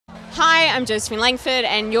Hi, I'm Josephine Langford,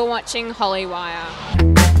 and you're watching Hollywire.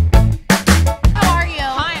 How are you?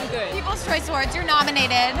 Hi, I'm good. People's Choice Awards, you're nominated.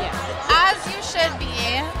 Yes. As you should be.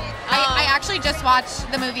 I actually just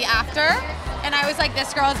watched the movie After, and I was like,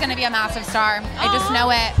 this girl is going to be a massive star. I just know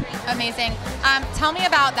it. Amazing. Tell me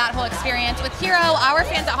about that whole experience with Hero. Our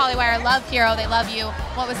fans at Hollywire love Hero. They love you.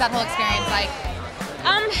 What was that whole experience like?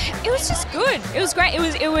 It was just good. It was great.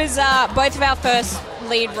 It was both of our first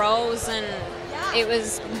lead roles, and it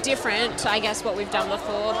was different, I guess, what we've done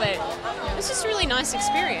before, but it was just a really nice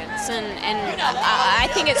experience, and I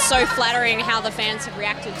think it's so flattering how the fans have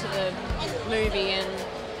reacted to the movie and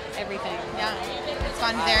everything. Yeah, it's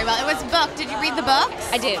gone very well. It was booked. Did you read the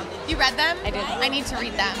books? I did. You read them? I did. I need to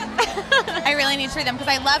read them. I really need to read them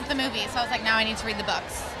because I loved the movie, so I was like, now I need to read the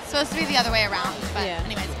books. It's supposed to be the other way around, but yeah.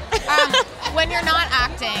 Anyways. When you're not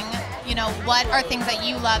acting, you know, what are things that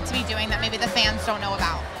you love to be doing that maybe the fans don't know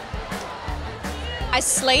about? I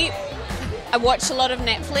sleep. I watch a lot of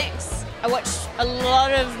Netflix. I watch a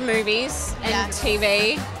lot of movies and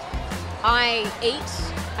TV. I eat.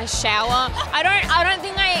 I shower. I don't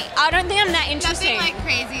think I'm that interesting. Nothing like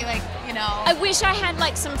crazy, like, you know. I wish I had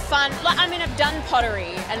like some fun. Like, I mean, I've done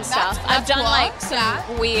pottery and stuff. I've done cool. like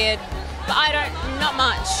some weird, but not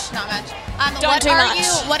much. Not much. Don't do much.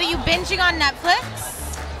 What are you binging on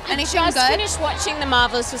Netflix? Anything I just good? finished watching The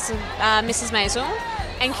Marvelous Mrs. Maisel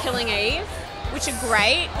and Killing Eve, which are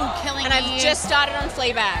great. Ooh, Killing and Eve. I've just started on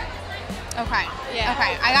Fleabag. Okay. Yeah.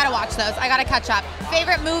 Okay. I gotta watch those. I gotta catch up.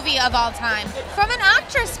 Favorite movie of all time from an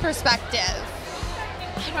actress perspective?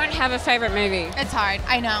 I don't have a favorite movie. It's hard.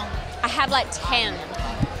 I know. I have like 10.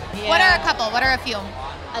 Yeah. What are a couple? What are a few?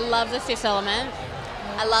 I love The Fifth Element.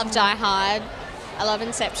 I love Die Hard. I love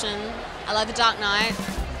Inception. I love The Dark Knight.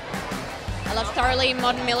 I love Thoroughly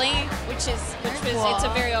Modern Millie, which was it's a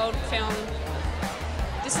very old film.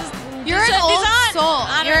 This is You're an old soul.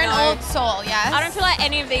 You're an old soul. Yes. I don't feel like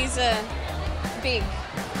any of these are big.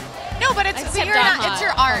 No, but it's Except your Die Hard, it's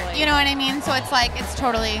your art. probably. You know what I mean? So it's like it's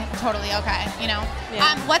totally okay. You know.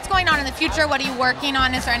 Yeah. What's going on in the future? What are you working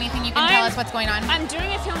on? Is there anything you can tell us what's going on? I'm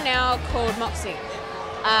doing a film now called Moxie.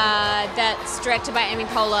 That's directed by Amy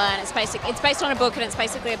Poehler, and it's based on a book, and it's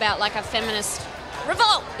basically about like a feminist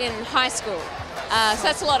revolt in high school. So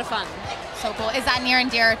that's a lot of fun. So cool. Is that near and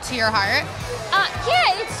dear to your heart?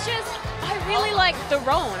 Yeah, it's just I really like the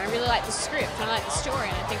role, and I really like the script, and I like the story,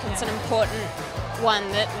 and I think it's an important one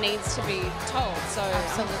that needs to be told. So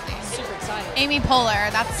absolutely, I'm super excited. Amy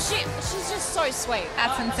Poehler, she's just so sweet.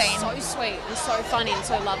 That's insane. So sweet and so funny and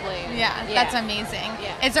so lovely. Yeah, that's amazing.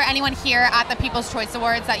 Yeah. Is there anyone here at the People's Choice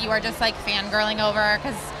Awards that you are just like fangirling over?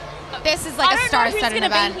 Because this is like a star-studded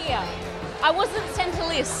event. Be here. I wasn't sent a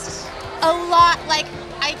list. A lot, like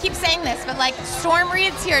I keep saying this, but like Storm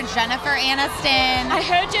Reed's here, Jennifer Aniston. I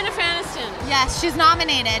heard Jennifer Aniston. Yes, she's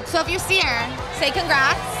nominated. So if you see her, say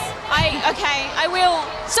congrats. Okay, I will.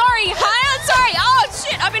 Sorry, hi, I'm sorry. Oh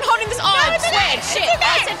shit, I've been holding this. Oh, No, I it's swear, okay. shit. It's okay.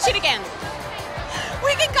 I said shit again.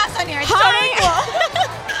 We can cuss on here. It's Hi. totally cool.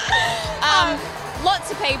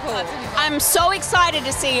 Lots of people. I'm so excited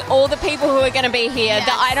to see all the people who are going to be here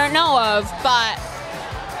that I don't know of, but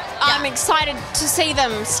I'm excited to see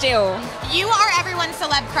them still. You are everyone's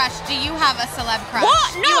celeb crush. Do you have a celeb crush? What?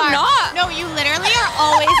 No, I'm not. No, you literally are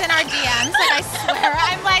always in our DMs. Like I swear,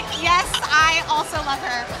 I'm like, yes, I also love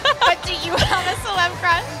her. But do you have a celeb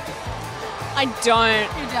crush? I don't.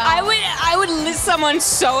 You don't? I would list someone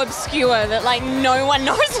so obscure that like no one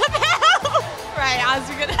knows about. Right, I was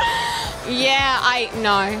gonna. Yeah,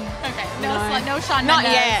 no. Okay, No. no Shawn Not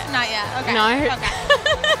Mendes. yet. Not yet. Okay. No. Okay.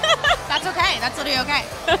 That's okay. That's literally okay.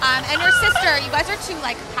 And your sister, you guys are two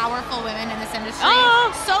like powerful women in this industry.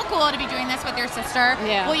 Oh. So cool to be doing this with your sister.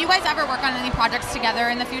 Yeah. Will you guys ever work on any projects together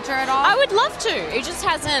in the future at all? I would love to. It just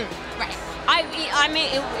hasn't. Right. I mean,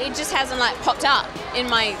 it just hasn't like popped up in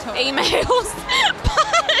my emails.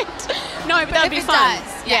 But no, but that'd be if it fun.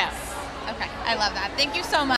 does, Yeah. yes. Okay, I love that. Thank you so much.